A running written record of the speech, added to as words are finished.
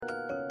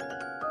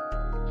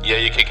Yeah,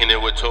 you kicking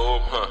it with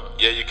Tobe, huh?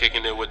 Yeah, you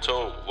kicking it with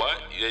Tobe.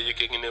 What? Yeah, you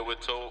kicking it with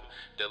Tobe.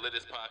 The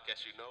latest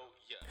podcast, you know?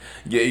 Yeah.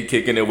 Yeah, you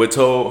kicking it with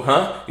Tobe,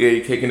 huh? Yeah,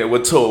 you kicking it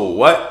with Tobe.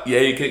 What?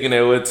 Yeah, you kicking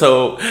it with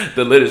Tobe.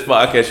 The latest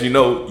podcast, you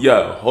know?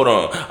 Yeah, hold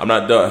on. I'm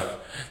not done.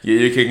 Yeah,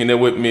 you're kicking it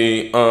with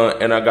me,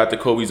 and I got the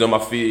Kobe's on my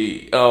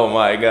feet. Oh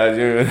my God,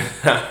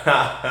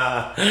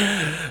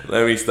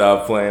 let me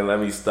stop playing. Let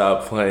me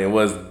stop playing.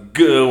 What's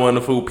good,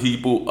 wonderful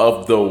people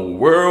of the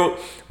world?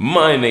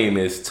 My name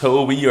is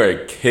Toby. You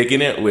are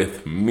kicking it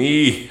with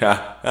me.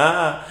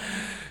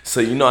 So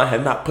I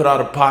have not put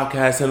out a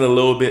podcast in a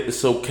little bit.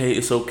 It's okay.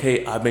 It's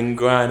okay. I've been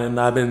grinding.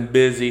 I've been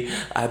busy.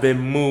 I've been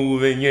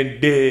moving your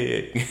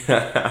dick.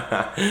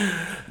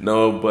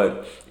 No,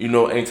 but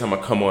anytime I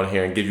come on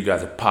here and give you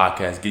guys a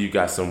podcast, give you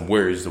guys some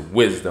words of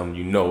wisdom,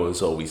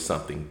 it's always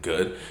something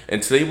good.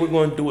 And today we're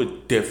going to do a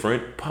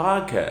different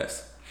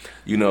podcast.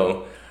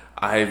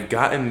 I've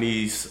gotten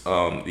these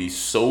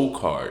soul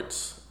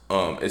cards.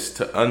 It's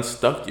to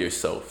unstuck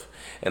yourself.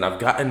 And I've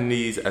gotten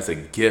these as a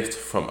gift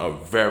from a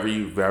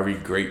very, very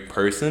great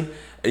person.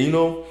 And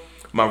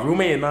my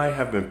roommate and I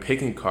have been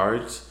picking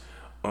cards.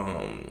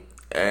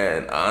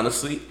 And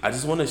honestly, I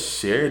just want to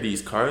share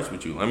these cards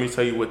with you. Let me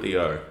tell you what they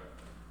are.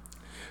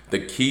 The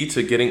key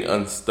to getting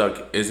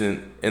unstuck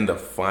isn't in the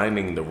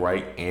finding the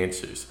right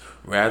answers.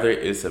 Rather,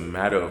 it's a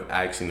matter of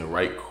asking the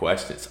right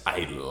questions.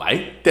 I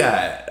like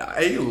that.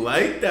 I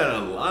like that a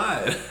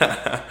lot.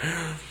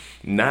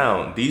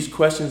 Now, these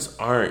questions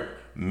aren't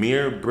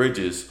mere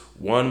bridges,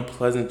 one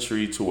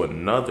pleasantry to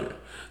another.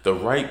 The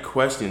right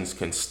questions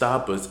can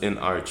stop us in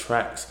our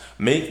tracks,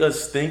 make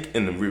us think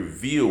and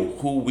reveal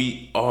who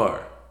we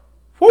are.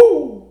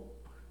 Woo!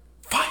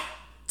 Fire!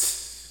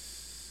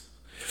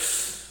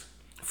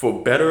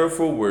 For better or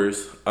for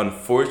worse,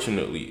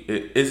 unfortunately,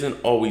 it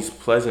isn't always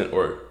pleasant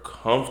or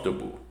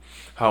comfortable.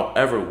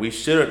 However, we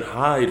shouldn't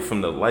hide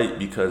from the light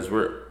because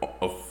we're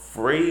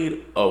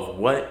afraid of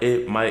what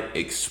it might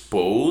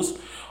expose.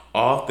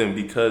 Often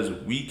because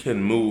we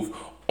can move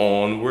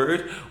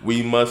onward,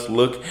 we must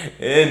look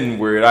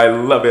inward. I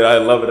love it. I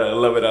love it. I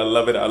love it. I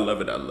love it. I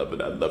love it. I love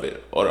it. I love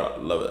it. Or I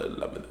love it. I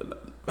love it. I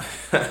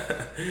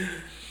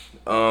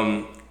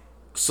love it.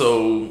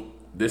 So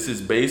this is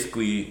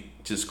basically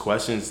just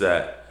questions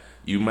that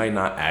you might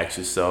not ask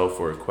yourself,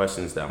 or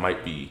questions that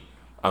might be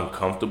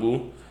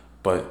uncomfortable.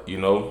 But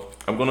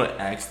I'm gonna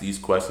ask these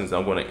questions.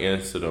 I'm gonna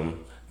answer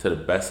them to the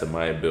best of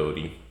my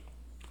ability.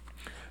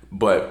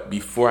 But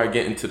before I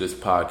get into this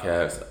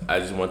podcast, I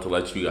just want to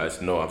let you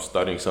guys know I'm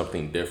starting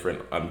something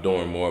different. I'm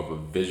doing more of a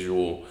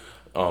visual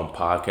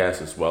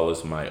podcast as well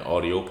as my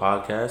audio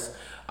podcast.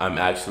 I'm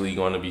actually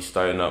going to be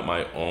starting up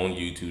my own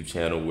YouTube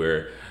channel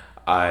where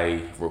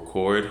I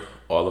record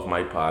all of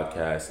my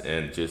podcasts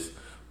and just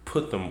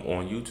put them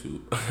on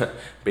YouTube.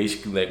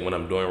 Basically like what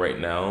I'm doing right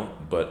now,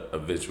 but a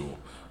visual.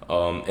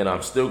 And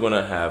I'm still going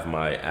to have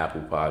my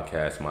Apple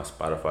podcast, my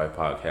Spotify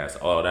podcast,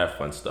 all that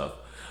fun stuff.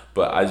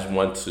 But I just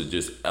want to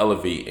just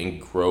elevate and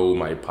grow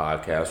my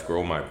podcast,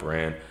 grow my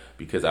brand,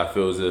 because I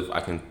feel as if I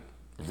can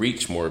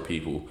reach more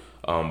people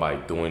by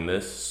doing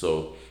this.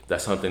 So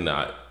that's something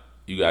that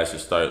you guys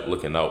should start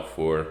looking out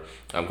for.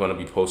 I'm going to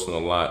be posting a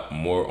lot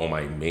more on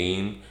my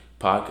main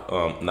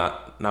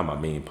not my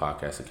main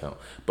podcast account,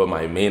 but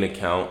my main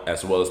account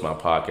as well as my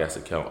podcast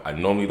account. I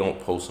normally don't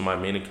post on my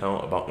main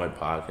account about my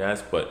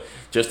podcast, but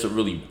just to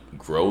really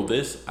grow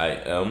this, I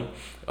am.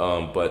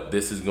 But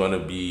this is going to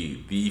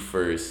be the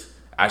first.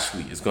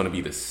 Actually, it's going to be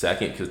the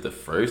second, because the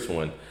first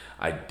one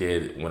I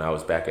did when I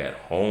was back at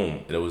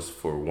home. And it was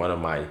for one of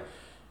my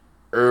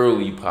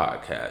early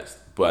podcasts.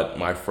 But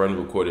my friend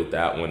recorded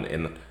that one,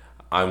 and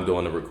I'm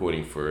doing the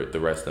recording for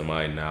the rest of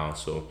mine now.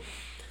 So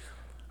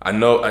I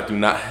know I do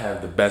not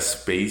have the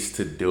best space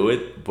to do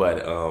it,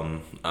 but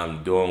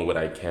I'm doing what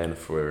I can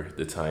for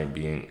the time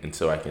being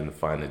until I can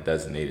find a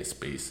designated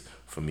space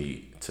for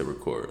me to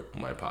record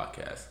my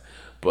podcast.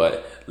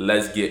 But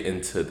let's get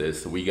into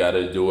this. We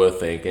gotta do a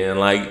thinking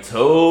like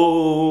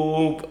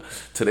Tobe.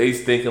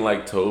 Today's thinking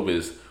like Tobe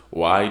is,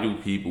 why do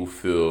people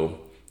feel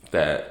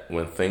that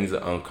when things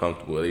are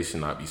uncomfortable, they should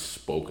not be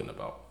spoken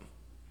about?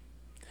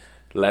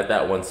 Let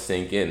that one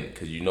sink in,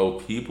 because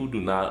people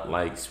do not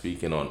like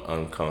speaking on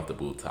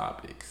uncomfortable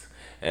topics.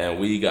 And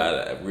we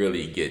gotta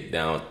really get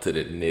down to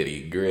the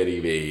nitty gritty,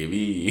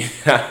 baby.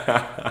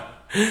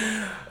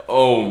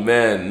 Oh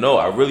man, no,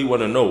 I really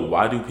want to know,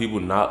 why do people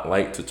not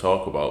like to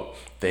talk about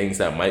things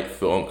that might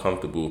feel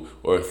uncomfortable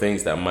or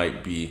things that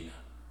might be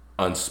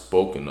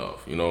unspoken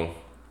of? I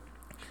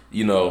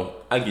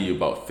give you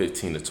about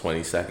 15 to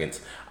 20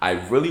 seconds. I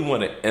really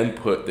want to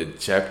input the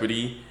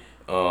Jeopardy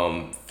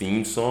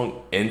theme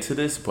song into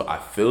this, but I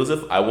feel as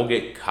if I will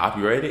get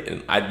copyrighted,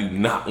 and I do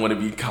not want to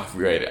be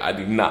copyrighted. I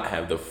do not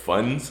have the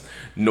funds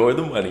nor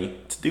the money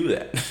to do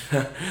that.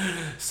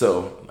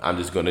 So I'm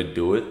just gonna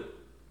do it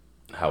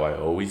how I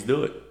always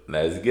do it.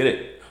 Let's get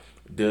it.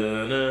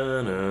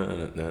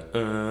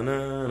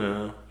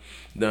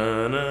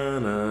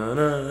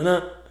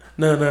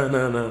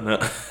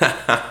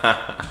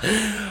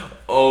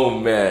 Oh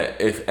man,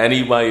 if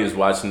anybody is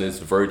watching this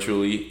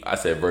virtually, I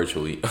said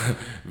virtually,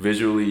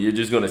 visually, you're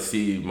just gonna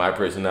see my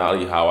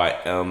personality, how I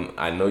am.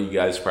 I know you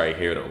guys probably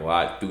hear it a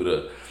lot through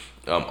the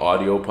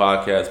audio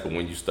podcast, but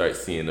when you start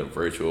seeing the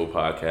virtual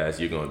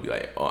podcast, you're gonna be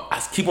like, oh,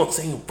 I keep on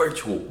saying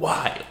virtual.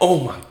 Why?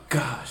 Oh my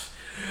gosh.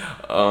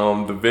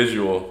 The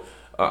visual,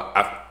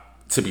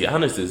 to be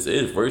honest, this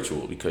is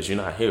virtual because you're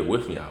not here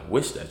with me. I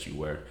wish that you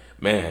were.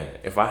 Man,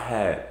 if I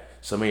had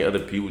so many other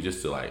people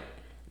just to like,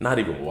 not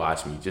even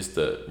watch me, just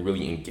to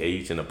really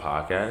engage in the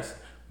podcast,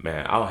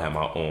 man, I'll have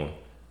my own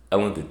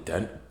Ellen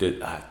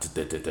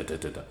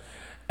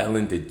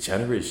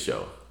DeGeneres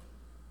show.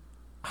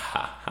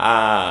 Ha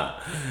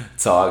ha.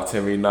 Talk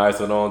to me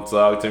nice or don't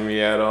talk to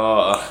me at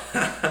all.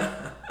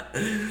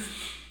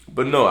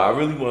 But no, I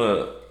really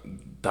want to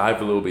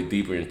dive a little bit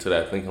deeper into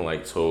that thinking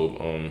like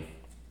Tobe.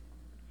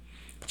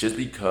 Just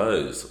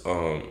because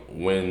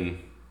when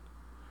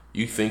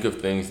you think of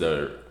things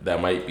that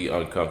might be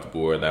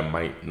uncomfortable or that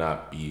might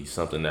not be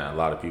something that a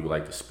lot of people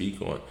like to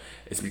speak on,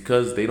 it's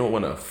because they don't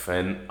want to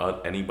offend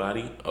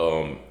anybody.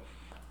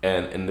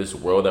 And in this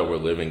world that we're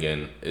living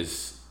in,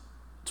 is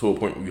to a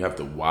point where you have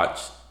to watch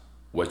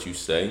what you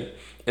say,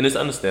 and it's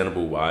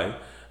understandable why.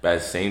 But at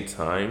the same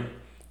time,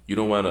 you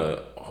don't want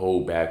to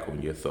hold back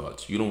on your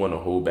thoughts. You don't want to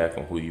hold back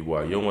on who you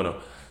are. You don't want to.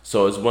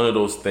 So it's one of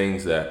those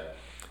things that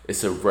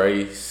it's a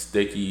very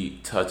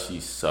sticky, touchy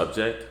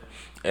subject,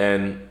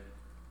 and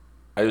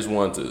I just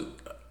want to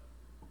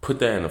put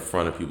that in the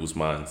front of people's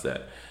minds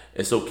that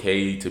it's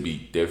okay to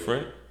be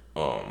different.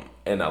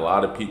 And a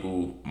lot of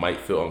people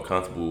might feel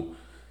uncomfortable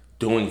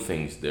doing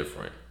things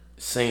different,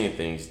 saying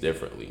things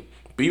differently.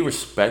 Be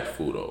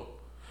respectful though,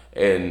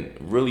 and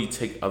really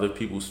take other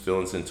people's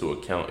feelings into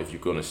account if you're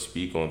going to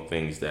speak on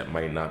things that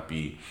might not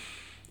be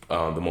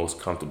the most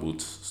comfortable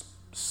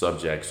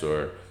subjects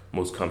or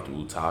most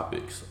comfortable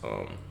topics.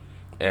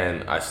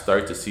 And I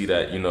start to see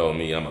that,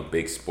 me, I'm a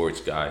big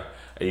sports guy.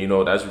 And,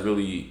 that's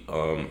really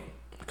a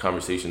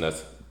conversation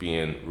that's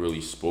being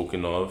really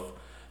spoken of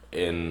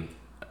in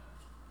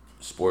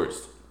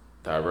sports,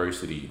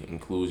 diversity,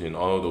 inclusion,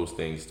 all of those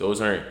things.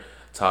 Those aren't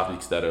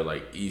topics that are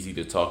like easy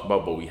to talk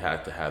about, but we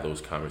have to have those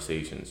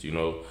conversations,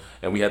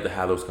 and we have to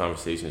have those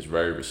conversations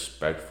very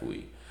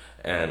respectfully.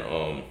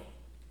 And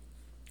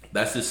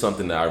that's just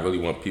something that I really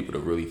want people to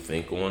really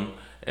think on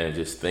and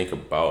just think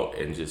about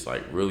and just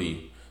like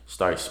really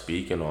start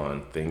speaking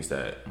on things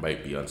that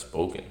might be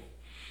unspoken.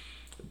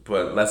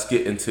 But let's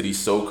get into these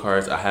soul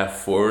cards. I have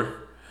 4.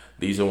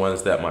 These are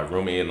ones that my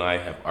roommate and I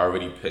have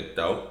already picked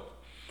out.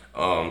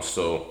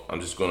 So I'm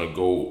just gonna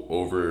go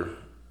over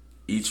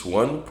each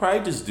one.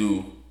 Probably just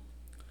do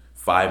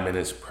 5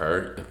 minutes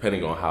per,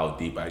 depending on how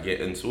deep I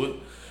get into it.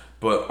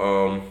 But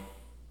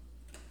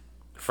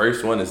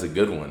first one is a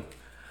good one.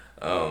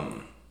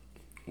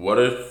 What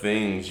are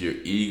things your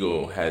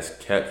ego has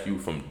kept you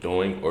from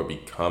doing or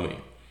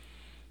becoming?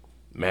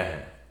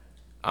 Man,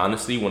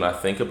 honestly, when I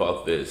think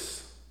about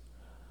this,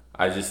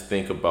 I just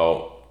think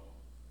about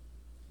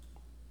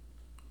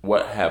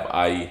what have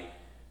I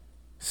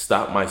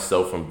stopped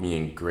myself from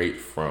being great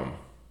from.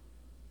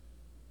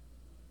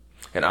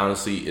 And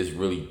honestly, it's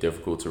really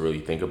difficult to really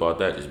think about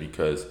that just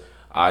because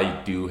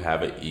I do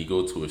have an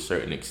ego to a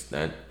certain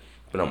extent,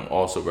 but I'm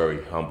also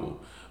very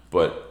humble.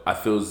 But I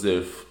feel as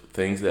if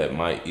things that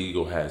my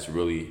ego has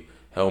really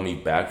held me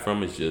back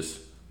from is just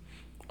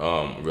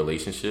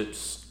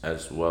relationships,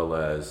 as well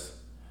as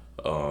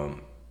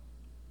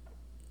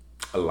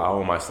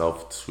allowing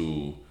myself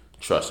to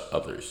trust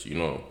others,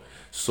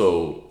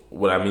 So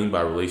what I mean by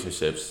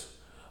relationships,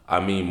 I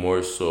mean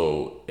more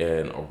so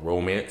in a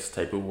romance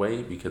type of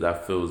way, because I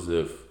feel as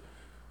if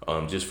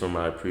just from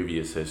my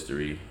previous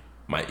history,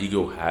 my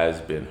ego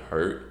has been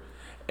hurt.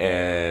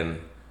 And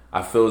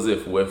I feel as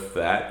if with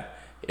that,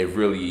 it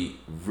really,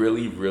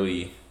 really,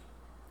 really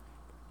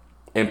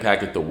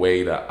impacted the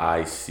way that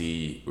I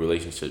see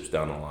relationships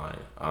down the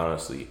line,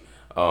 honestly.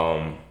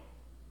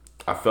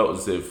 I felt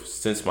as if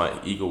since my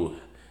ego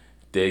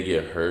did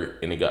get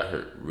hurt, and it got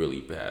hurt really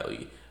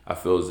badly, I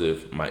feel as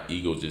if my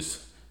ego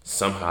just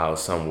somehow,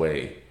 some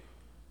way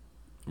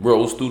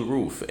rose through the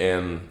roof.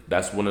 And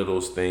that's one of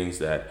those things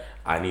that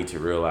I need to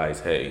realize,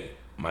 hey,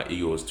 my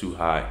ego is too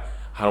high.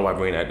 How do I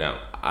bring that down?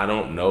 I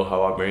don't know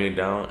how I bring it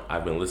down.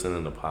 I've been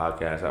listening to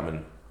podcasts. I've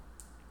been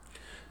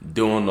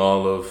doing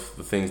all of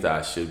the things that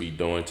I should be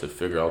doing to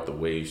figure out the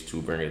ways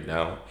to bring it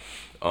down.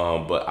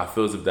 But I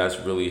feel as if that's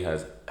really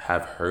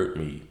have hurt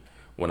me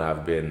when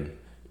I've been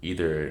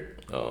either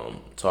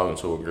talking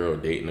to a girl,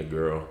 dating a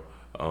girl,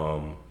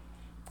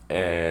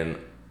 and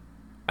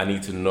I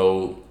need to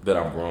know that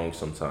I'm wrong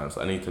sometimes.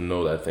 I need to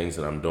know that things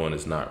that I'm doing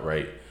is not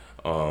right.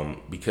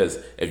 Because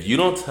if you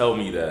don't tell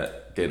me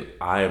that, then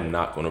I am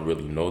not going to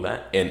really know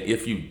that. And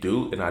if you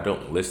do and I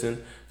don't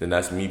listen, then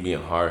that's me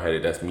being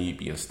hard-headed. That's me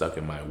being stuck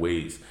in my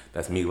ways.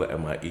 That's me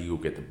letting my ego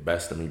get the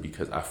best of me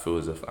because I feel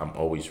as if I'm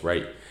always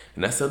right.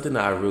 And that's something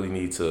that I really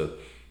need to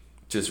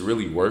just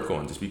really work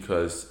on, just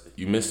because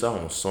you miss out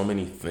on so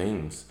many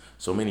things,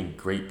 so many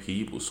great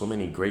people, so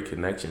many great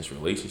connections,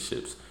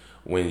 relationships,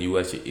 when you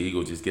let your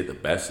ego just get the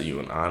best of you.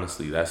 And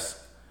honestly,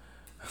 that's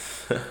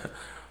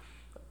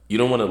You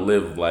don't want to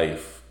live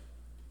life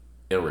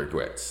in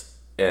regrets.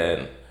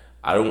 And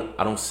I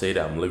don't say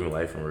that I'm living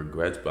life in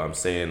regrets, but I'm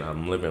saying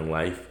I'm living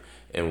life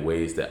in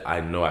ways that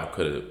I know I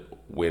could have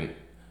went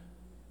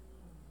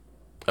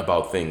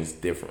about things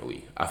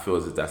differently. I feel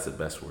as if that's the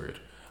best word,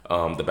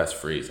 the best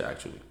phrase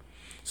actually.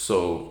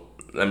 So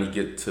let me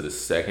get to the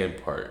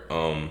second part.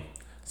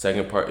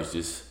 Second part is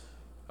just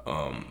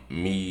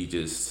me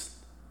just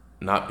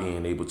not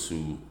being able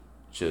to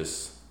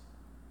just,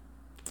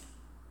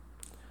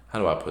 how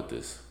do I put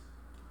this?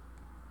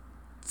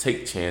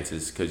 Take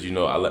chances, because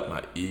I let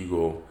my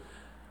ego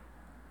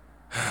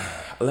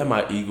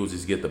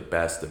just get the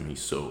best of me.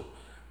 So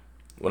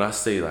when I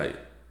say like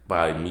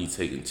by me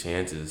taking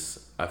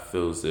chances, I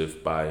feel as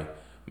if by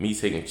me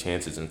taking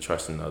chances and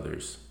trusting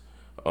others,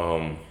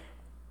 um,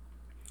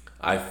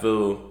 I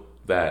feel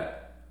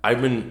that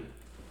I've been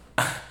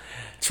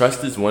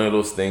trust is one of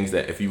those things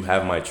that if you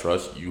have my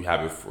trust, you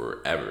have it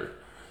forever.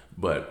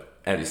 But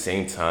at the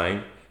same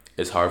time,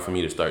 it's hard for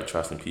me to start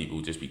trusting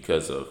people just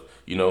because of,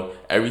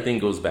 everything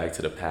goes back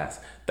to the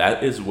past.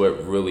 That is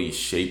what really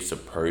shapes a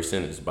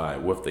person, is by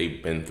what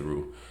they've been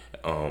through,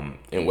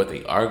 and what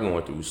they are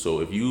going through. So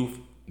if you've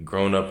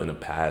grown up in the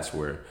past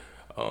where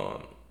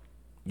um,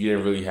 you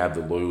didn't really have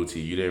the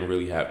loyalty, you didn't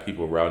really have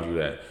people around you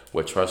that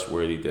were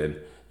trustworthy, then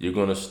you're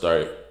going to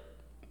start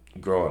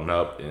growing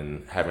up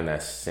and having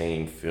that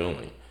same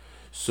feeling.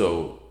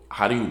 So,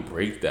 how do you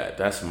break that?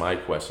 That's my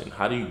question.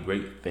 How do you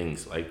break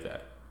things like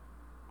that?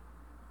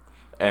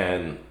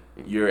 And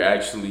you're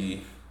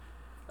actually,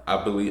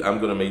 I believe, I'm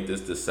going to make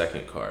this the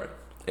second card.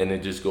 And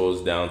it just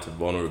goes down to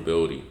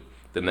vulnerability.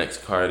 The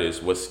next card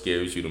is what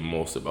scares you the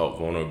most about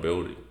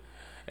vulnerability.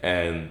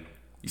 And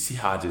you see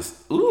how I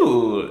just,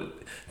 ooh,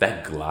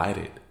 that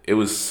glided. It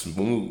was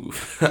smooth.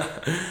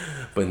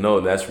 But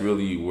no, that's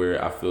really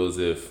where I feel as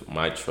if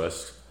my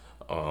trust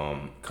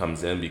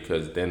comes in,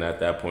 because then at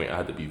that point I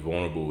had to be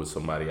vulnerable with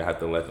somebody. I had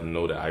to let them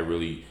know that I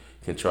really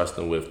can trust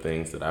them with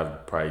things that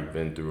I've probably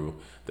been through,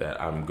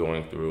 that I'm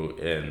going through,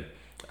 and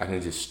I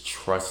can just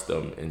trust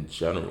them in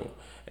general.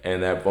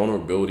 And that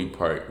vulnerability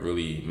part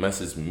really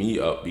messes me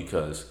up,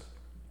 because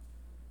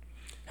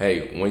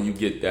hey, when you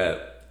get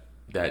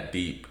that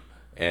deep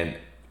and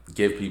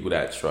give people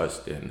that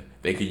trust, and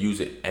they can use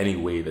it any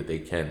way that they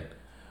can.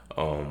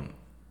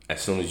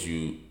 As soon as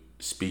you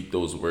speak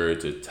those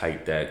words or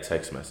type that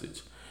text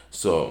message.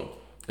 So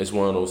it's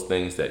one of those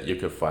things that you're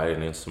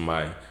confiding in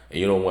somebody, and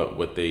you don't want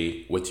what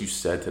you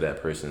said to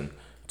that person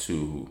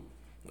to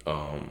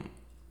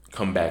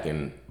come back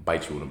and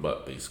bite you in the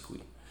butt,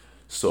 basically.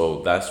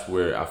 So that's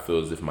where I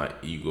feel as if my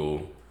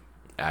ego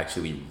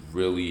actually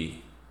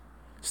really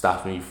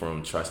stops me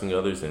from trusting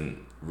others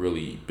and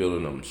really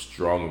building them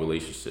strong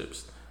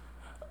relationships.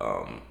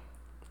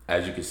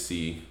 As you can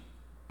see,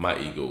 my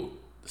ego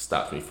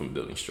stops me from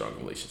building strong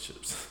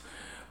relationships.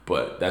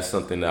 But that's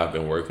something that I've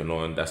been working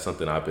on. That's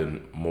something I've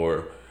been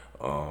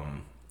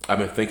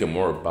thinking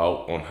more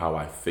about on how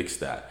I fix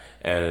that.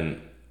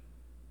 And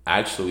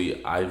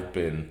actually, I've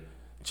been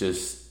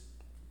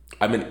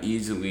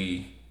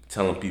easily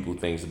telling people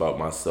things about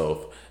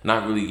myself,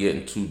 not really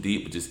getting too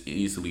deep, but just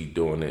easily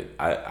doing it.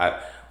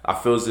 I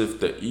feel as if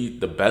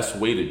the best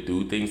way to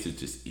do things is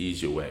just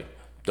ease your way.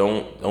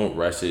 Don't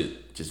rush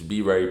it. Just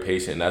be very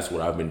patient. And that's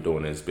what I've been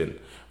doing. It's been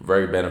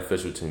very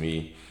beneficial to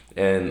me,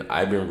 and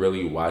I've been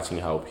really watching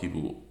how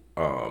people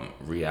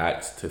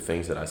react to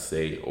things that I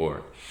say,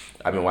 or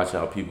I've been watching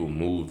how people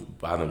move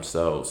by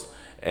themselves,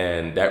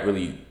 and that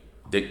really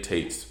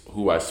dictates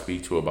who I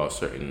speak to about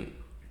certain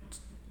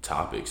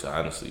topics.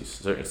 Honestly,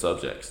 certain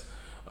subjects.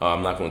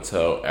 I'm not going to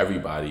tell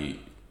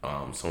everybody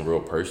some real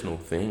personal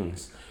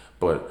things,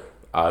 but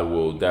I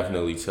will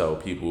definitely tell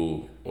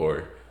people,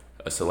 or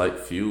a select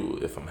few,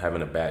 if I'm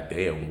having a bad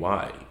day and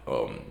why.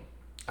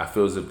 I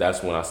feel as if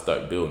that's when I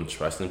start building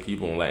trust in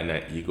people and letting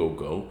that ego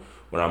go.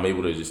 When I'm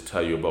able to just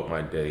tell you about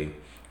my day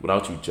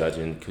without you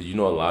judging, because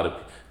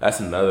that's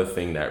another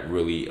thing that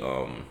really,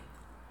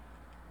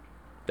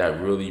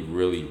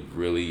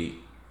 really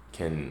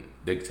can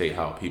dictate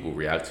how people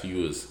react to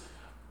you, is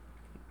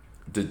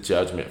the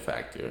judgment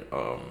factor.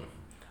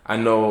 I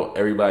know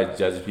everybody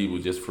judges people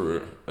just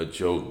for a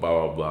joke,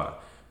 blah blah blah,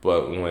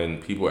 but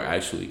when people are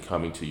actually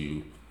coming to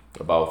you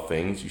about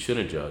things, you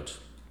shouldn't judge.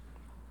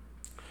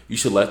 You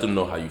should let them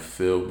know how you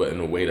feel, but in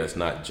a way that's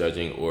not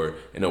judging, or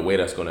in a way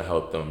that's going to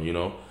help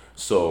them.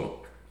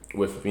 So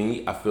with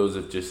me, I feel as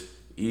if just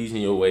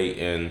easing your way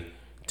in,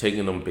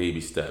 taking them baby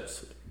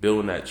steps,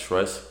 building that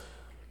trust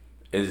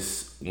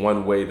is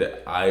one way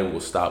that I will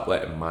stop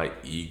letting my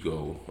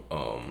ego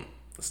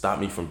stop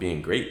me from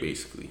being great,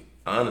 basically,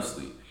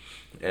 honestly.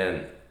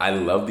 And I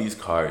love these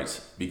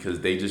cards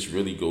because they just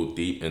really go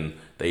deep, and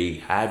they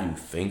have you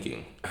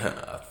thinking,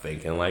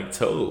 thinking like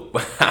Toad.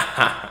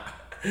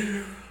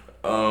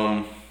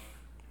 Oh,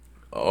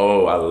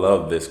 I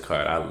love this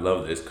card. I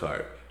love this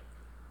card.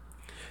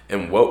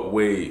 In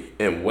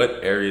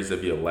what areas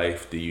of your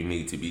life do you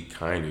need to be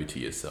kinder to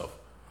yourself?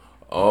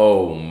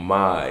 Oh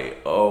my,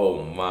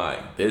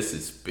 this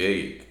is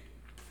big.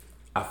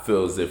 I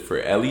feel as if for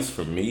at least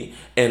for me,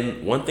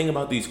 and one thing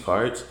about these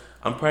cards,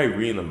 I'm probably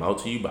reading them out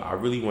to you, but I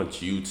really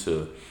want you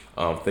to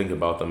think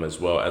about them as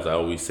well. As I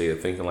always say,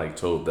 thinking like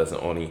Toad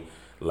doesn't only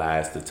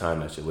last the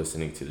time that you're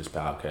listening to this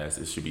podcast.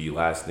 It should be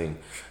lasting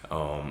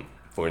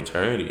for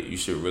eternity. You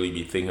should really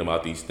be thinking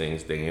about these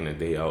things day in and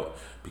day out,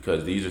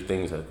 because these are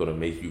things that's going to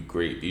make you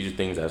great. These are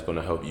things that's going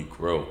to help you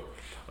grow.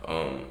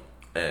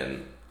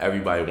 And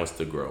everybody wants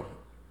to grow.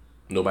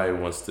 Nobody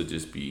wants to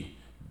just be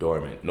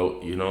dormant.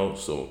 No,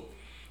 so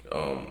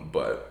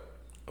but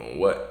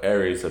what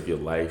areas of your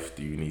life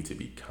do you need to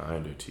be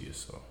kinder to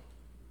yourself?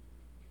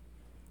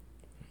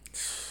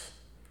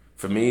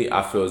 For me,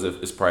 I feel as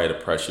if it's probably the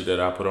pressure that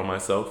I put on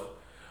myself,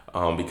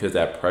 because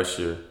that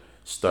pressure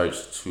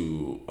starts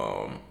to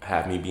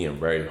have me being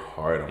very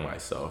hard on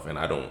myself, and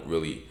I don't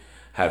really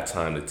have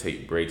time to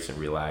take breaks and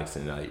relax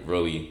and like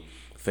really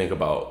think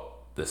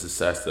about the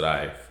success that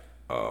I've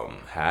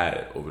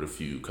had over the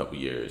few couple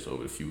years,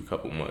 over the few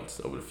couple months,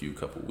 over the few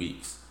couple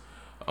weeks.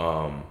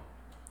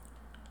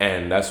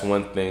 And that's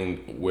one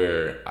thing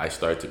where I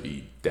start to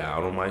be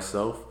down on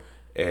myself,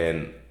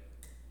 and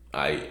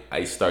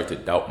I start to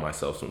doubt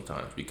myself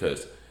sometimes,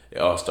 because it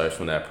all starts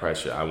from that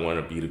pressure. I want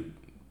to be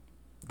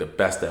the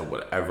best at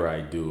whatever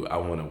I do. I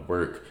want to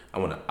work. I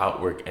want to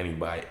outwork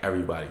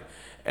everybody.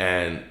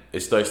 And it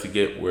starts to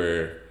get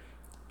where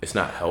it's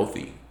not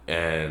healthy.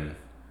 And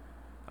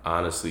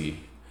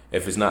honestly,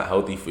 if it's not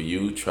healthy for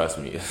you, trust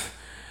me,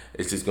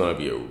 it's just going to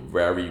be a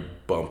very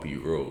bumpy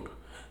road.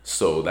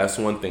 So that's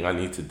one thing I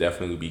need to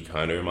definitely be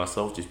kinder to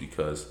myself, just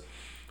because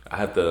I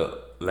have to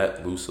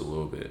let loose a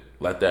little bit,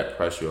 let that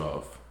pressure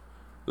off,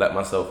 let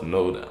myself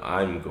know that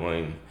I'm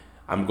going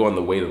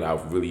the way that I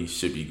really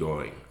should be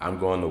going. I'm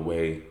going the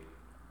way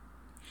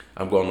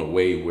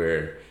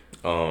where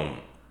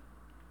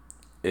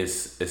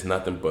it's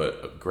nothing but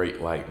a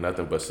great life,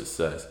 nothing but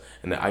success,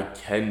 and that I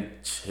can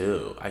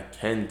chill. I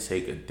can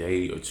take a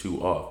day or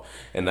two off,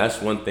 and that's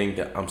one thing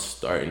that I'm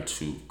starting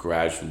to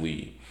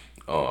gradually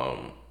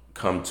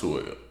come to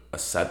a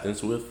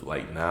acceptance with.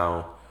 Like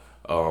now,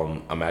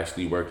 I'm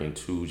actually working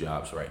 2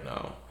 jobs right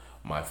now.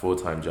 My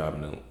full-time job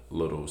and a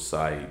little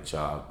side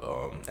job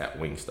at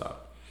Wingstop.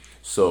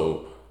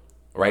 So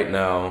right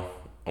now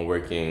I'm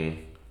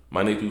working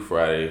Monday through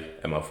Friday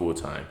at my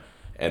full-time,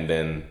 and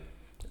then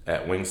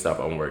at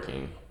Wingstop I'm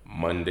working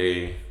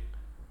Monday,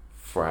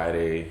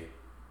 Friday,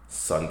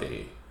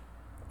 Sunday,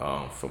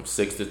 from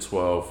 6 to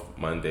 12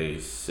 Monday,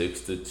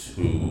 6 to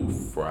 2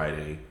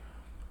 Friday,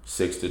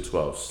 6 to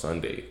 12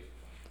 Sunday.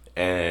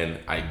 And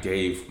I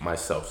gave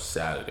myself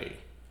Saturday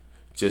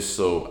just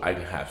so I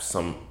can have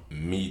some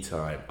me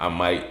time. I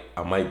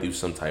might do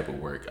some type of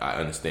work, I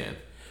understand,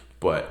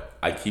 but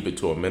I keep it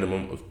to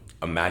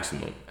a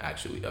maximum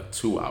actually of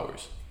 2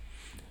 hours.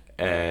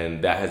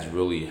 And that has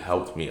really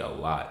helped me a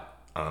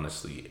lot,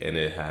 honestly. And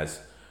it has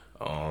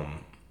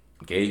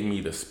gave me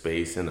the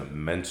space and the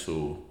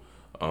mental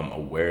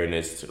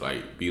awareness to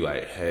like be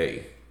like,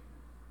 hey,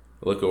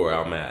 look at where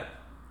I'm at.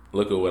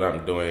 Look at what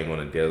I'm doing on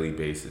a daily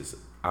basis.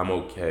 I'm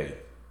okay.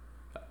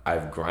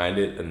 I've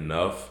grinded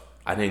enough.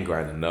 I didn't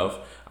grind enough.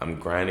 I'm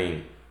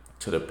grinding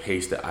to the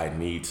pace that I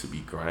need to be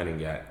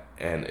grinding at,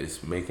 and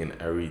it's making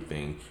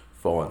everything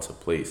fall into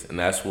place. And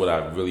that's what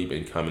I've really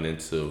been coming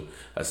into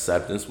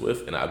acceptance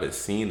with, and I've been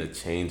seeing a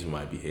change in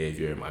my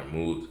behavior and my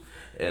mood,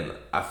 and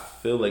I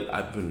feel like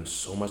I've been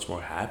so much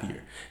more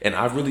happier. And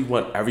I really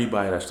want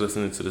everybody that's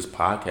listening to this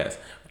podcast,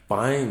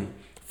 find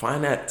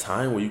that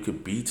time where you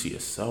could be to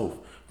yourself.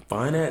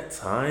 Find that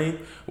time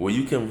where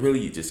you can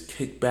really just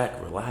kick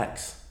back,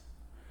 relax.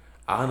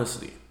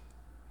 Honestly,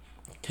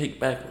 kick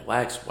back,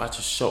 relax, watch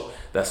a show.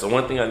 That's the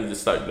one thing I need to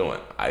start doing.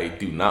 I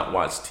do not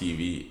watch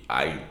TV.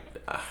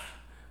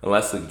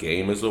 Unless the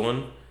game is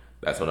on,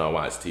 that's when I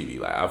watch TV.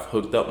 Like, I've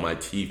hooked up my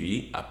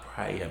TV. I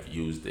probably have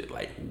used it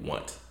like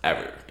once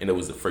ever, and it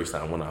was the first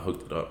time when I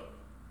hooked it up.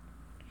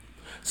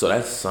 So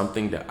that's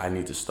something that I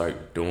need to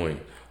start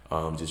doing.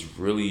 Just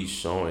really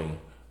showing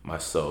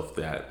myself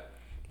that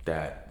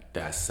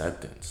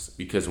acceptance.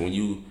 Because when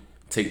you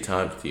take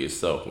time to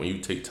yourself, when you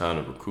take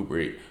time to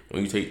recuperate,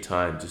 when you take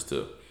time just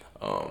to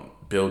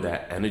build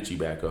that energy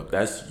back up,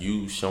 that's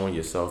you showing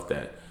yourself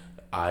that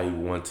I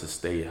want to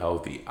stay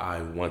healthy.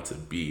 I want to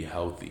be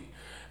healthy.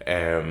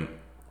 And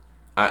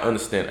I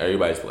understand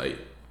everybody's like,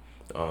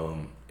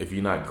 if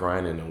you're not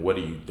grinding, then what are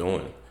you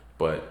doing?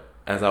 But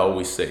as I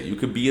always say, you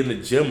could be in the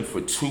gym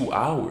for 2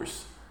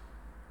 hours,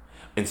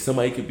 and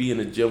somebody could be in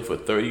the gym for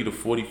 30 to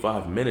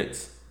 45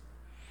 minutes.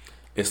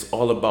 It's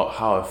all about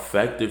how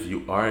effective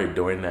you are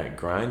during that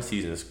grind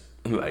season.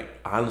 Like,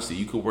 honestly,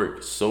 you could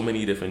work so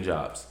many different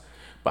jobs,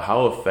 but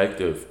how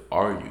effective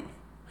are you?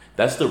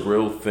 That's the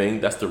real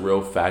thing. That's the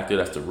real factor.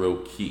 That's the real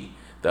key.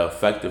 The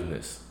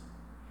effectiveness.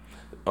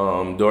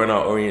 During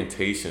our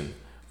orientation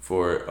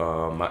for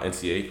my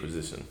NCAA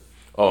position.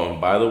 Oh, and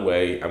by the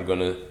way, I'm going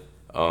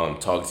to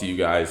talk to you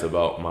guys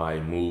about my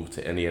move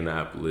to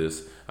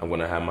Indianapolis. I'm going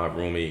to have my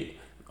roommate,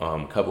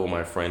 a couple of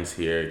my friends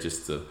here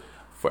just to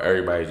for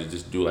everybody to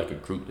just do like a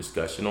group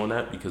discussion on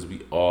that, because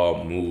we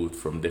all moved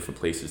from different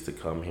places to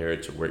come here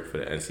to work for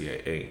the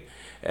NCAA.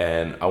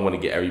 And I want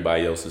to get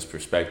everybody else's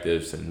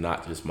perspectives and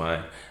not just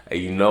mine.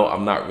 And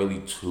I'm not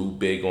really too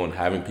big on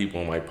having people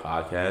on my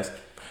podcast,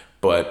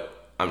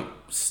 but I'm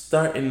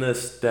starting to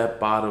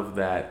step out of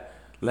that.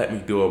 Let me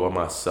do it by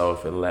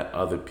myself and let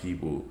other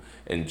people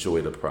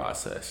enjoy the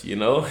process,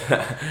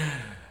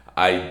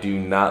 I do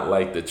not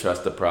like to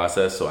trust the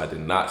process, so I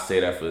did not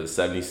say that for the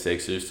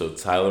 76ers. So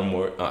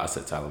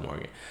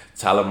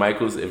Tyler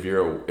Michaels, if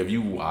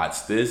you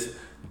watch this,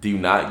 do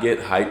not get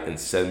hyped and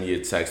send me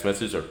a text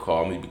message or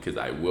call me, because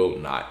I will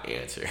not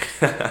answer.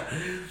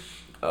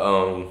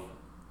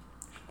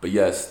 But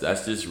yes,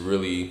 that's just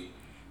really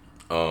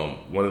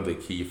one of the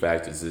key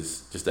factors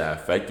is just that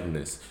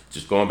effectiveness.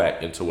 Just going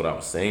back into what I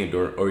was saying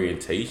during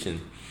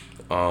orientation,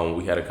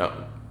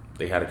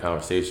 they had a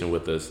conversation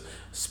with us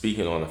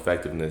speaking on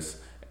effectiveness,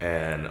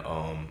 and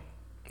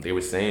they were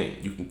saying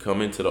you can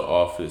come into the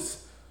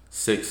office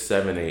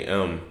 6-7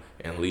 a.m.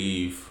 and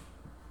leave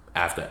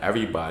after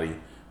everybody,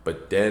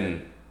 but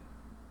then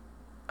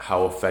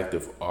how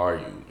effective are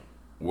you?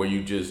 Were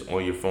you just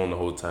on your phone the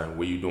whole time?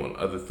 Were you doing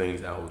other things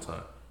that whole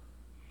time?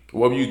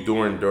 What were you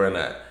doing during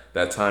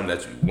that time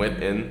that you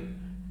went in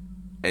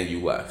and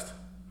you left?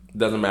 It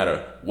doesn't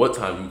matter what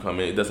time you come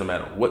in. It doesn't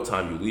matter what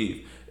time you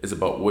leave. It's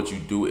about what you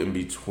do in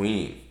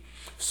between.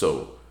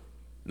 So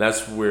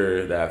that's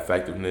where the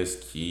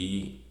effectiveness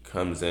key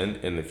comes in.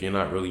 And if you're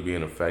not really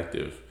being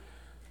effective,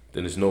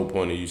 then there's no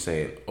point in you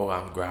saying, oh,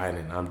 I'm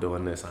grinding, I'm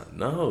doing this.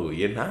 No,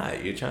 you're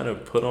not. You're trying to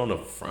put on a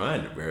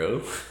front,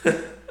 bro.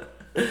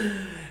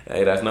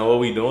 Hey, that's not what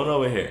we doing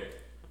over here.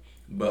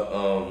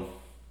 But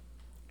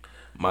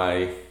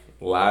my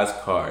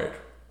last card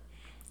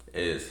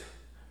is,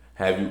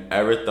 have you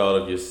ever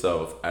thought of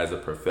yourself as a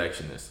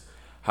perfectionist?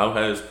 How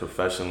has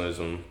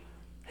professionalism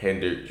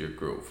hindered your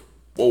growth?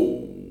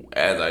 Whoa,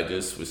 as I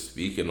just was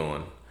speaking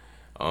on,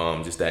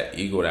 just that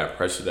ego, that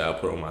pressure that I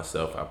put on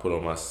myself. I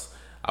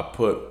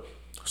put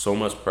so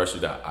much pressure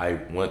that I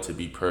want to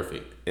be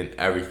perfect in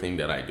everything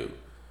that I do.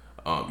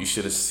 You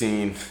should have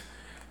seen,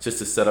 just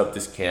to set up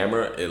this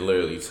camera, it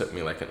literally took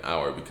me like an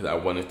hour because I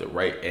wanted the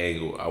right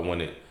angle. I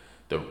wanted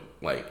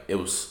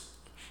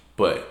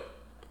but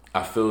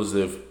I feel as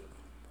if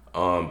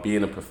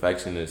being a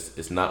perfectionist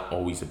is not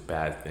always a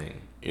bad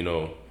thing.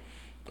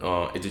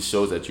 It just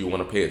shows that you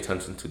want to pay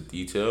attention to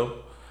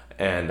detail,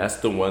 and that's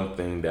the one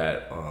thing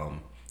that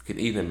could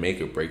either make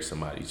or break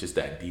somebody. It's just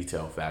that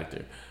detail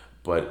factor.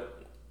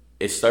 But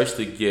it starts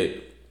to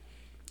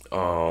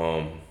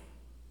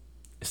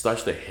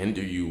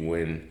hinder you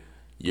when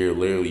you're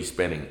literally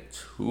spending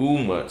too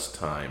much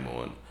time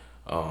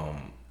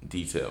on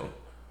detail.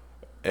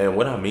 And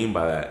what I mean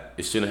by that,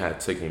 it shouldn't have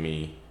taken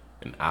me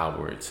an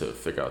hour to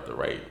figure out the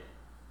right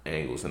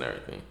angles and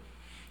everything.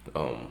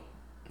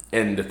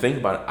 And the thing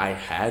about it, I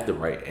had the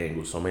right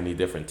angle so many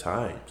different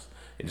times.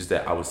 It's just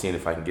that I was seeing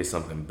if I can get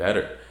something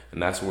better.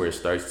 And that's where it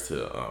starts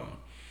to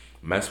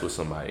mess with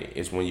somebody.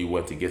 It's when you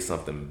want to get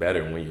something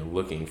better, when you're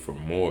looking for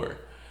more.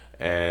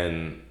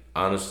 And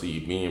honestly,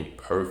 being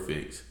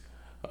perfect,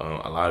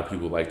 a lot of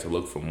people like to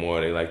look for more.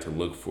 They like to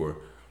look for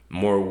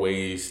more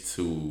ways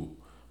to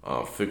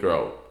figure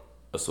out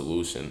a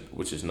solution,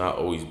 which is not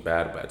always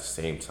bad, but at the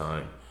same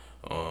time,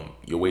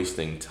 you're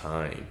wasting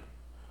time.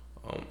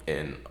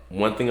 And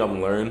one thing I've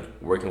learned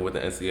working with the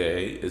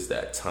NCAA is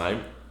that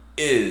time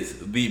is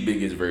the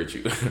biggest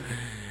virtue.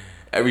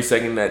 Every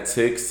second that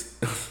ticks,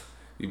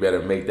 you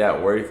better make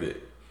that worth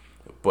it.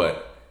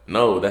 But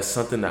no, that's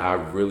something that I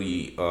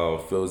really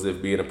feel as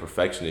if being a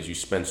perfectionist, you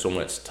spend so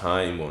much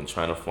time on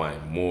trying to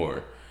find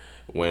more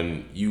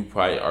when you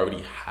probably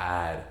already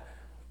had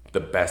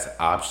the best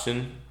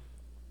option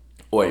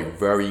or a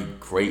very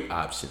great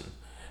option.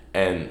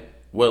 And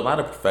what a lot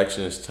of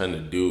perfectionists tend to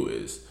do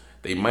is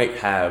they might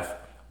have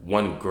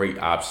one great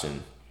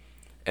option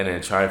and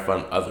then try to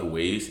find other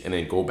ways and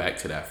then go back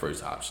to that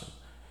first option,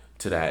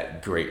 to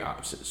that great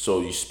option.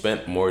 So you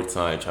spent more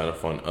time trying to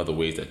find other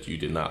ways that you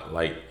did not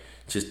like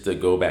just to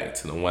go back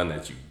to the one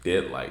that you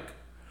did like.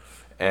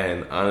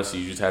 And honestly,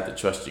 you just have to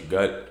trust your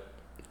gut.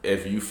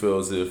 If you feel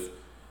as if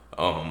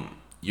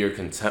you're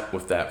content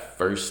with that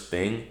first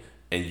thing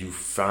and you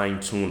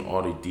fine tune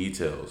all the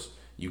details,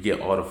 you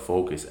get all the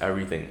focus,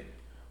 everything,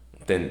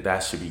 then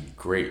that should be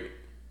great.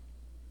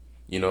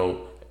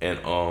 And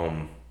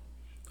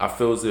I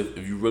feel as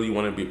if you really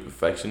want to be a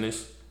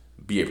perfectionist,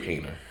 be a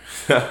painter.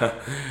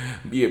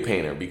 Be a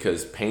painter,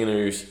 because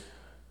painters,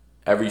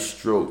 every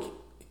stroke,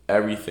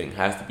 everything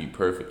has to be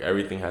perfect.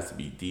 Everything has to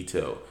be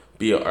detailed.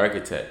 Be an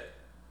architect.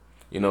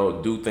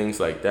 Do things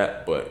like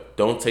that, but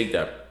don't take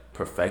that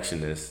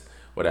perfectionist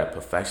or that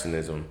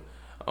perfectionism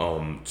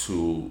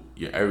to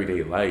your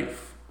everyday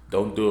life.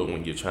 Don't do it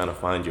when you're trying to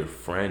find your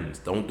friends.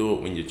 Don't do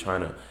it when you're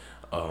trying to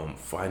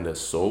find a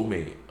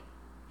soulmate.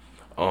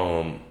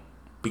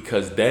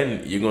 Because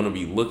then you're going to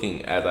be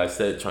looking, as I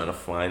said, trying to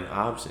find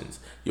options.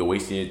 You're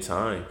wasting your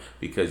time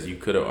because you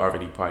could have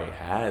already probably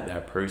had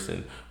that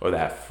person or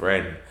that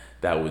friend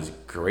that was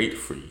great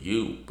for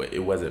you, but it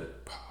wasn't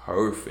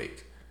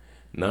perfect.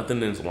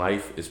 Nothing in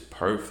life is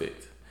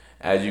perfect.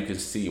 As you can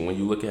see, when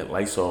you look at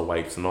Lysol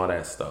wipes and all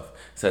that stuff,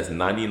 it says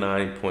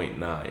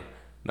 99.99.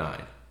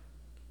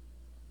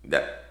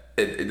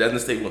 It doesn't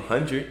say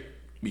 100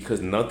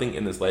 because nothing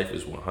in this life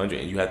is 100,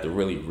 and you have to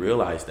really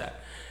realize that.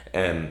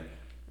 And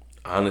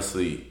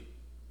honestly,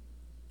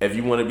 if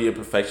you want to be a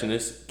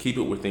perfectionist, keep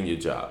it within your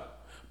job.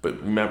 But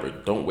remember,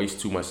 don't waste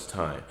too much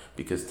time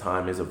because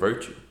time is a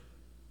virtue.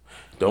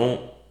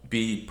 Don't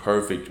be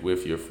perfect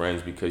with your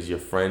friends because your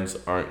friends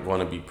aren't going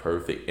to be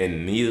perfect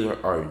and neither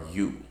are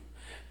you.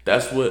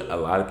 That's what a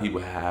lot of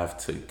people have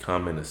to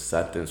come in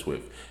acceptance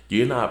with.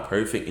 You're not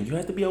perfect and you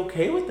have to be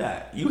okay with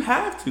that. You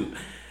have to.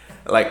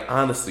 Like,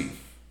 honestly.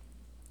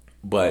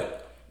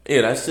 But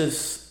yeah,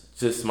 that's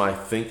just my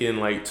thinking,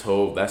 like,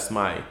 told. That's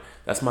my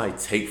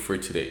take for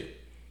today.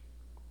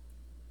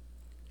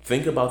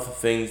 Think about the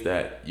things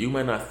that you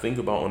might not think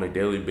about on a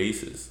daily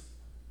basis.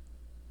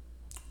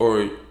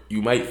 Or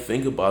you might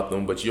think about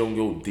them, but you don't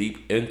go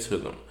deep into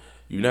them.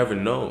 You never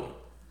know.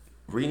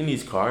 Reading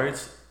these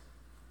cards,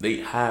 they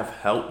have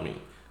helped me.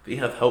 They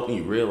have helped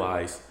me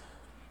realize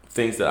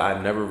things that I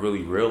never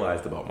really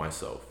realized about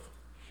myself.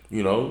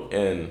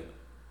 And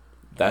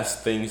that's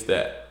things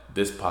that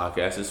this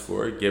podcast is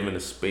for, giving a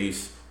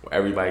space where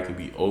everybody can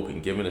be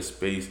open, giving a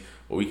space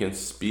where we can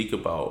speak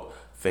about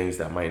things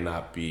that might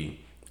not be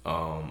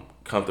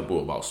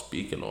comfortable about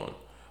speaking on.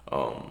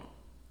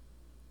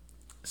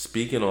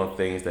 Speaking on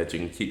things that you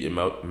can keep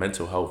your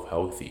mental health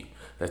healthy,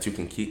 that you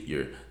can keep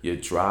your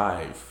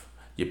drive,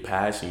 your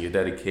passion, your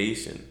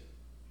dedication.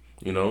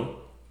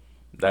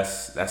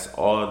 That's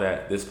all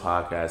that this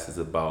podcast is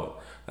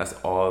about. That's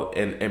all,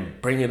 and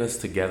bringing us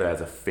together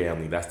as a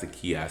family. That's the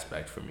key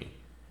aspect for me,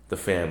 the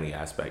family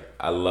aspect.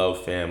 I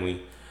love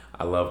family.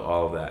 I love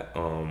all of that.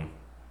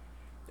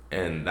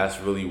 And that's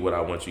really what I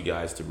want you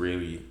guys to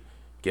really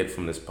get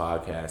from this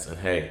podcast. And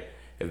hey,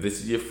 if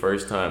this is your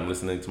first time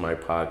listening to my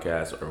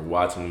podcast or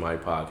watching my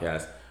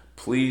podcast,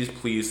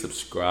 please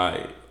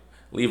subscribe.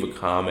 Leave a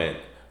comment.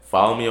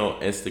 Follow me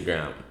on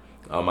Instagram.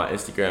 My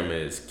Instagram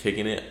is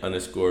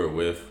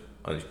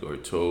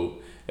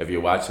kickingit_with_toe. If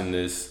you're watching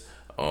this,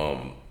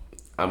 I'm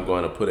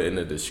going to put it in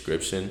the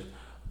description.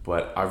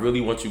 But I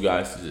really want you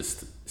guys to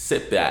just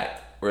sit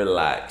back,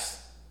 relax,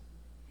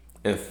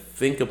 and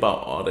think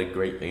about all the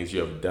great things you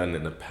have done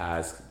in the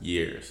past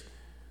years,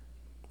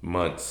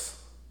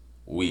 months,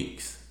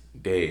 weeks,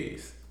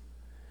 days,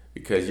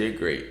 because you're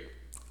great.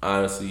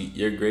 Honestly,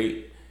 you're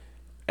great,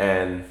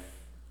 and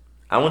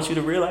I want you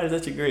to realize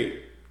that you're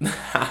great.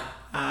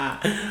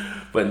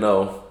 But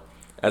no,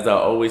 as I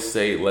always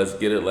say, let's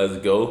get it, let's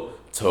go,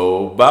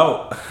 toe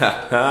bout.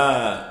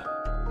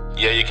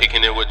 Yeah, you're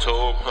kicking it with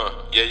Toe, huh?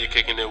 Yeah, you're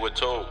kicking it with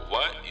Toe.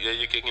 What? Yeah,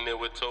 you're kicking it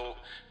with Toe.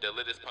 The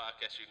latest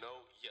podcast,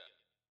 Yeah.